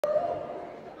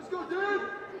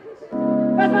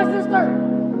That's my sister.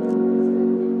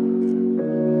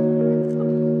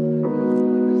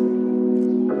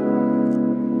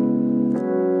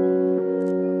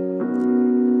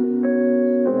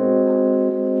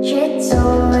 Chết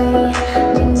rồi,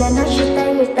 mình đã nói chia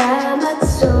tay người ta mất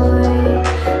rồi.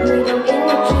 Người đồng ý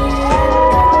là khi em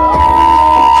cất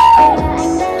lời, hay là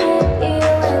anh đã hết yêu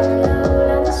em lâu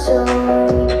lắm rồi.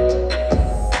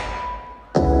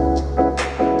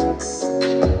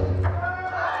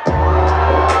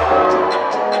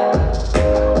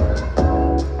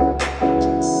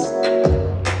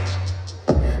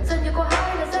 Rất nhiều câu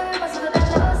hỏi đã rơi và giờ đã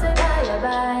lỡ rơi bye bye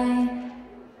bye.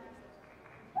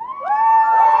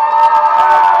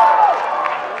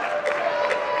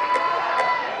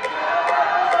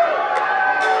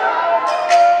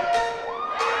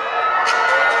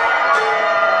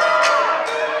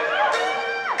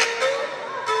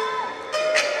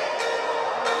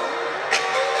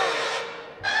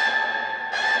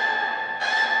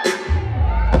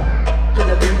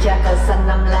 Cha cờ xanh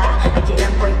năm lá, anh chị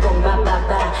em quay cuồng ba ba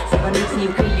ba. Sẽ còn ít nhiều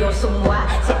khi vô xung quá,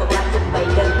 sẽ còn lại trình bày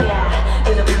đơn ca.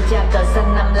 Tôi là viên cha cờ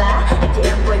xanh năm lá, anh chị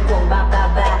em quay cuồng ba ba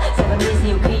ba. Sẽ còn ít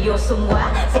nhiều khi vô xung quá,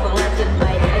 sẽ còn lại trình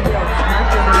bày. Anh giờ nói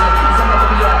chuyện nhiều, sao mà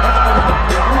bây giờ bắt tôi là một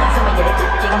giá này? Sao mà giờ để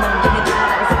chụp chuyện mình cho người ta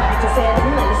lại? Sao mà đi xe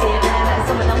đứng lại là xe ra lại?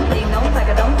 Sao mà đóng tiền đóng phải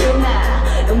cả đóng tiền nè?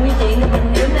 Đúng như chuyện thì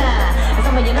mình hiểu nè.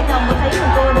 Sao mà giờ nó ngông mà thấy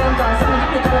mình cô đơn, còn sao mà giúp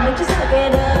được cô mấy chứ sao là kê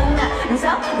đơn nè?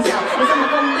 Sao mà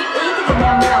không biết ý cái chuyện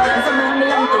nào nào? Sao mà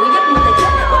 25 tuổi giấc mơ là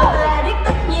chết? Cô ta biết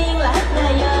tất nhiên là hết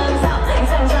ngày giờ.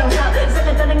 Sao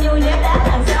người ta đang vui ném đá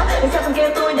làm sao? Sao còn kêu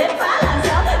tôi đến phá làm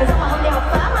sao? Sao mà không đi học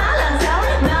phá má làm sao?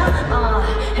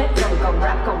 Hết còn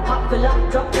rap còn pop với love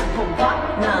drop trong phòng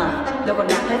pop nè. Đâu còn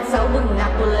nặng hết 6 bước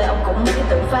nặng tôi lê ông cũng mấy cái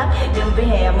tự phát. Đêm vỉa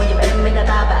hè mua giùm em mấy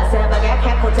ta bà xe ba gác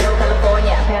khác hotel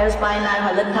California Paris by night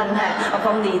Hòa Linh Thanh Hà. Ông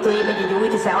không thì tuy bây giờ vui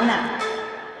thì sao nè?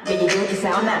 Bây giờ vui thì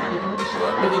sao nè?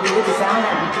 Bây giờ vui thì sao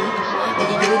nè? Bây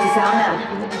giờ vui thì sao nè?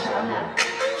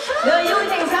 Đời vui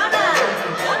thì sao nè?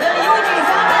 Đời vui thì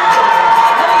sao nè?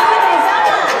 Đời vui thì sao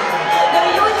nè? Đời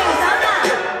vui thì sao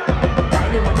nè? Tại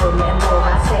đường một đường mà em vô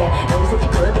vá xe, đâu sẽ chỉ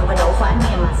cửa đường và đậu phá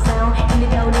nghe mà sao? Em đi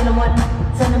đâu đi làm quanh,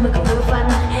 sao nó mới còn vui phanh?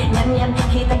 Nhanh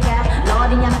khi ta ca, lo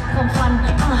đi nhanh không phanh.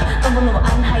 Con muốn ngồi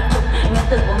anh 20, nghe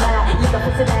từ của ma, ly cà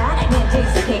phê đá, nghe thì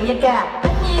xuất hiện danh ca.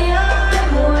 Anh nhi ơi,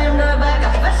 mua em đôi ba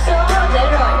cặp vé số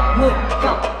để rồi 10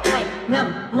 cộng 2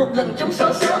 5 một lần trúng số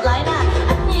lại nè.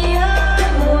 Anh nhi ơi,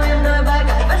 mua em đôi ba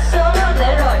cặp vé số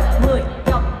để rồi 10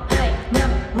 cộng 2 5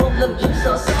 một lần trúng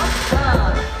số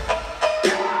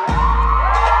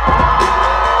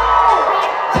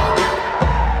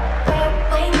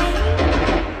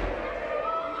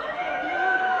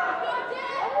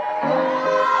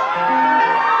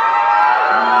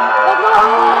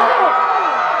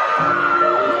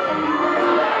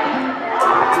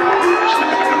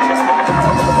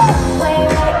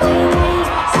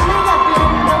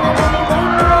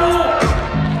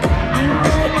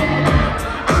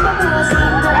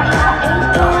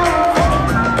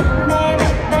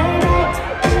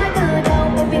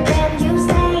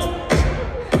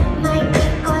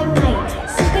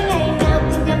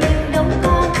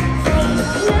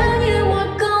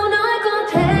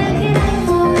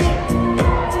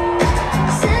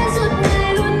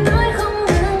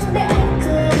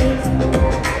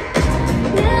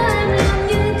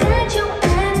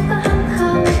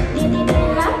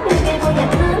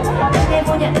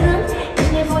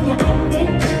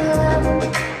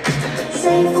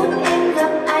giây phút anh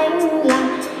gặp anh là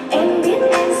em biết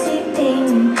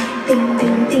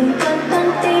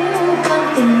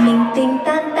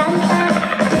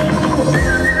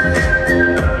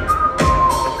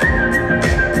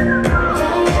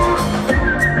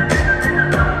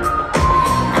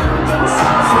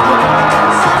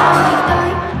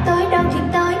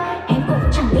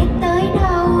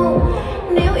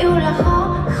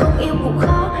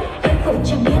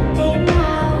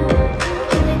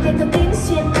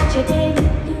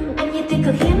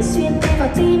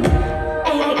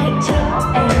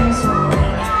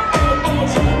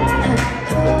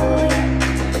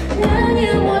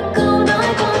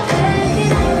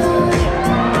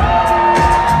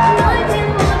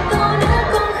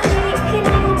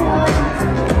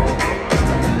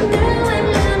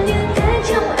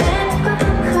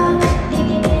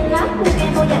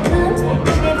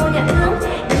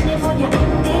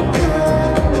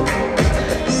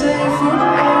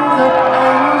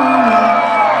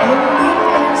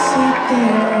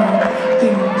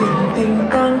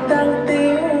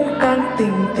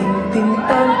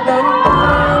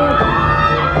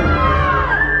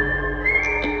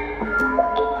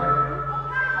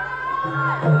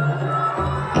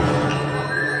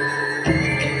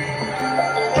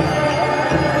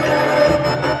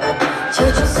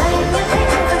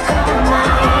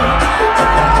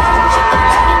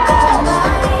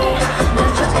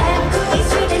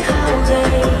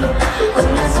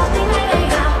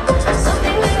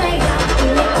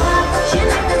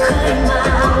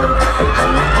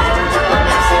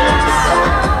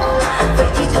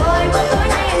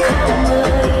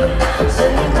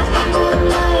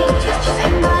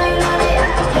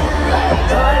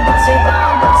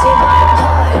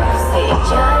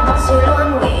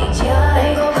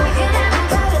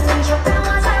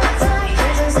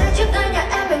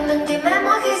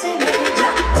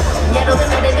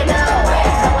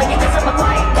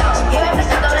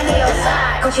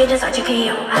chưa đơn giản chưa khi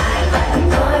hiểu ai vậy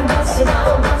thôi bác sĩ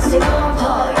mong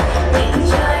thôi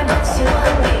nghỉ chơi bác sĩ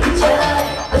mong nghỉ chơi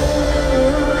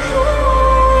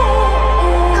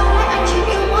không lẽ anh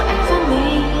chỉ yêu mỗi anh và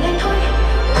mình nên thôi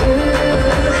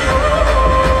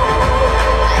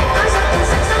anh nói rằng anh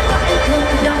sẽ sống và anh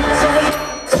thương đâu rồi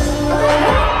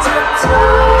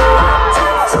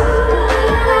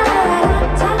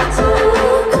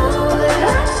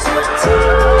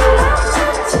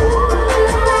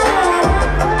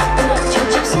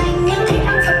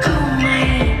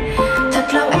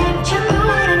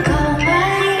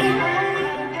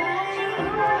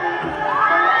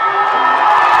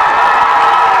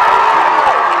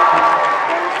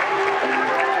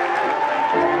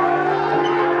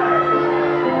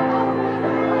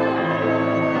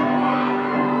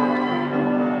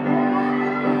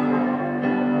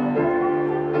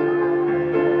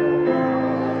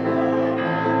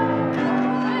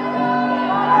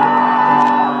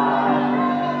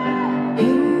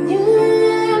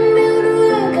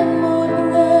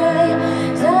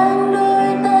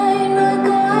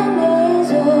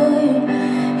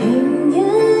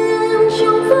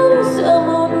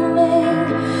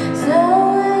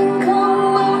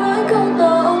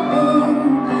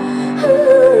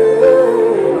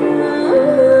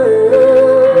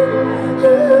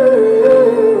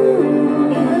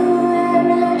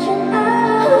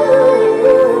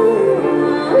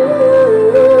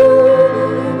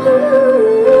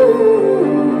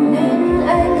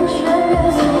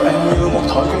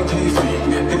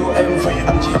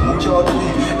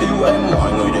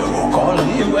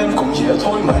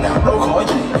thôi mà nào đâu khó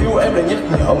gì. Yêu em để nhắc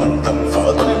nhở mình từng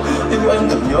vỡ tan, yêu em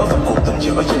từng nhớ về cuộc tình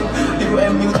dở dang, yêu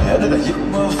em như thể đây là giấc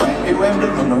mơ vàng, yêu em đến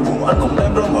vào nỗi buồn anh cũng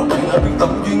đem rơi mở bàn. Anh biết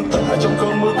tâm duyên tả trong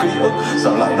cơn mưa ký ức,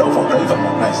 sợ lại đâu vào đây và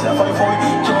một ngày sẽ phai phôi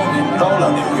cho nhìn đó là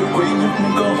điều yêu quý nhất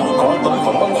những cơ hội.